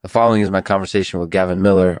following is my conversation with Gavin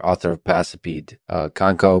Miller, author of Passepied,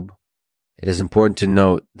 Kincob. It is important to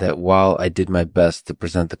note that while I did my best to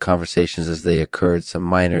present the conversations as they occurred, some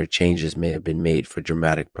minor changes may have been made for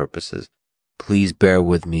dramatic purposes. Please bear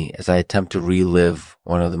with me as I attempt to relive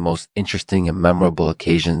one of the most interesting and memorable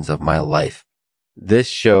occasions of my life. This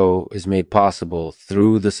show is made possible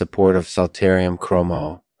through the support of Saltarium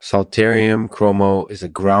Chromo. Saltarium Chromo is a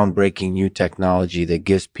groundbreaking new technology that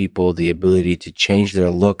gives people the ability to change their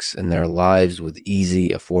looks and their lives with easy,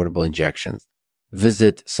 affordable injections.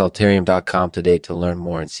 Visit saltarium.com today to learn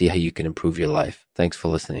more and see how you can improve your life. Thanks for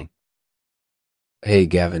listening. Hey,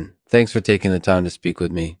 Gavin. Thanks for taking the time to speak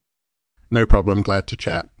with me. No problem. Glad to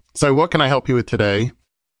chat. So what can I help you with today?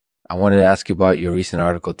 I wanted to ask you about your recent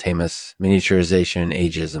article, Tamis, Miniaturization and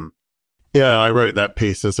Ageism. Yeah, I wrote that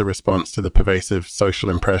piece as a response to the pervasive social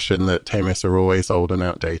impression that Tamis are always old and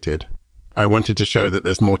outdated. I wanted to show that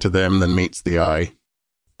there's more to them than meets the eye.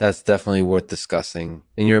 That's definitely worth discussing.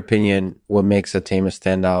 In your opinion, what makes a Tamis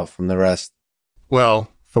stand out from the rest?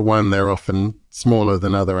 Well, for one, they're often smaller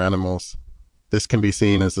than other animals. This can be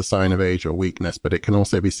seen as a sign of age or weakness, but it can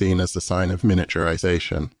also be seen as a sign of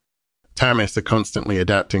miniaturization. Tamis are constantly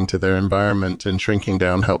adapting to their environment, and shrinking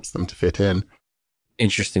down helps them to fit in.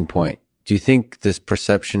 Interesting point. Do you think this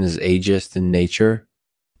perception is ageist in nature?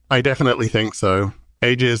 I definitely think so.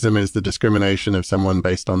 Ageism is the discrimination of someone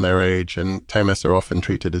based on their age, and Tamis are often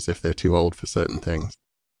treated as if they're too old for certain things.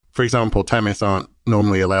 For example, Tamis aren't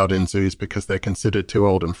normally allowed in zoos because they're considered too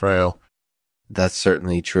old and frail. That's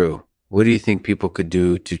certainly true. What do you think people could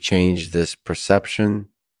do to change this perception?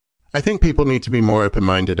 I think people need to be more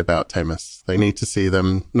open-minded about Tamis. They need to see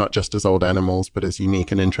them not just as old animals, but as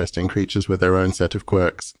unique and interesting creatures with their own set of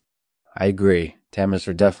quirks. I agree. Tamis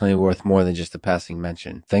are definitely worth more than just a passing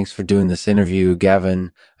mention. Thanks for doing this interview,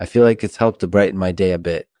 Gavin. I feel like it's helped to brighten my day a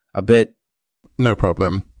bit. No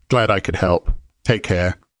problem. Glad I could help. Take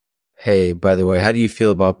care. Hey, by the way, how do you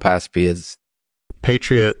feel about Passepieds?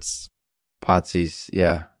 Patriots. Potsies,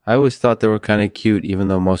 yeah. I always thought they were kind of cute, even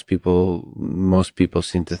though most people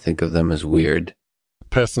seem to think of them as weird.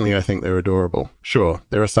 Personally, I think they're adorable. Sure,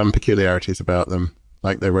 there are some peculiarities about them,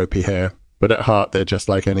 like their ropey hair, but at heart, they're just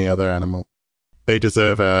like any other animal. They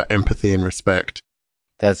deserve our empathy and respect.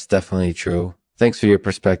 That's definitely true. Thanks for your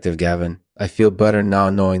perspective, Gavin. I feel better now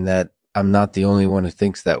knowing that I'm not the only one who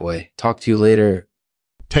thinks that way. Talk to you later.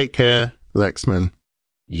 Take care, Lexman.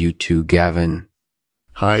 You too, Gavin.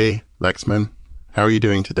 Hi, Lexman. How are you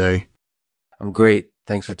doing today? I'm great.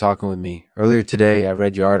 Thanks for talking with me. Earlier today, I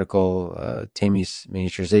read your article, Tamis,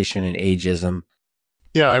 Miniaturization and Ageism.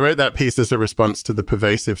 Yeah, I wrote that piece as a response to the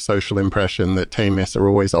pervasive social impression that Tamis are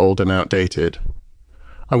always old and outdated.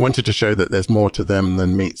 I wanted to show that there's more to them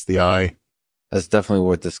than meets the eye. That's definitely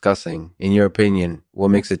worth discussing. In your opinion, what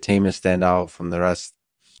makes a Tamis stand out from the rest?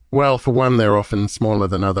 Well, for one, they're often smaller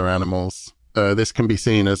than other animals. This can be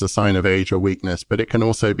seen as a sign of age or weakness, but it can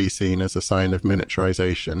also be seen as a sign of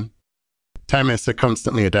miniaturization. Tamis are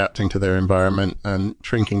constantly adapting to their environment, and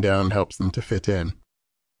shrinking down helps them to fit in.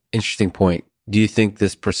 Interesting point. Do you think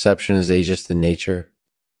this perception is ageist in nature?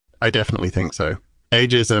 I definitely think so.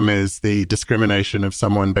 Ageism is the discrimination of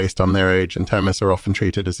someone based on their age, and Tamis are often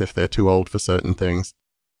treated as if they're too old for certain things.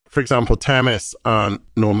 For example, Tamis aren't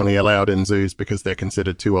normally allowed in zoos because they're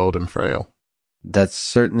considered too old and frail. That's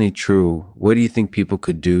certainly true. What do you think people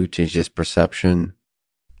could do to change this perception?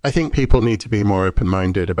 I think people need to be more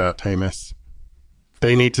open-minded about Tamis.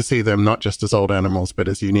 They need to see them not just as old animals, but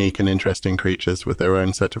as unique and interesting creatures with their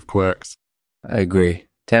own set of quirks. I agree.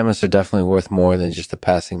 Tamis are definitely worth more than just a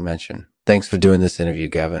passing mention. Thanks for doing this interview,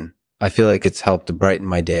 Gavin. I feel like it's helped to brighten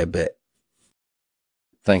my day a bit.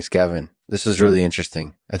 Thanks, Gavin. This is really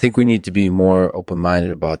interesting. I think we need to be more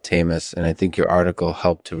open-minded about Tamis, and I think your article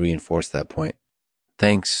helped to reinforce that point.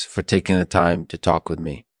 Thanks for taking the time to talk with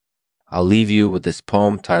me. I'll leave you with this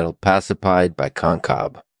poem titled Passepied by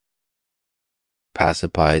Kincob.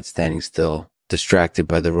 Passepied, standing still, distracted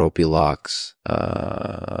by the ropey locks.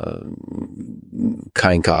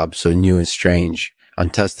 Kincob, so new and strange,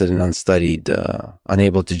 untested and unstudied,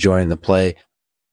 unable to join in the play,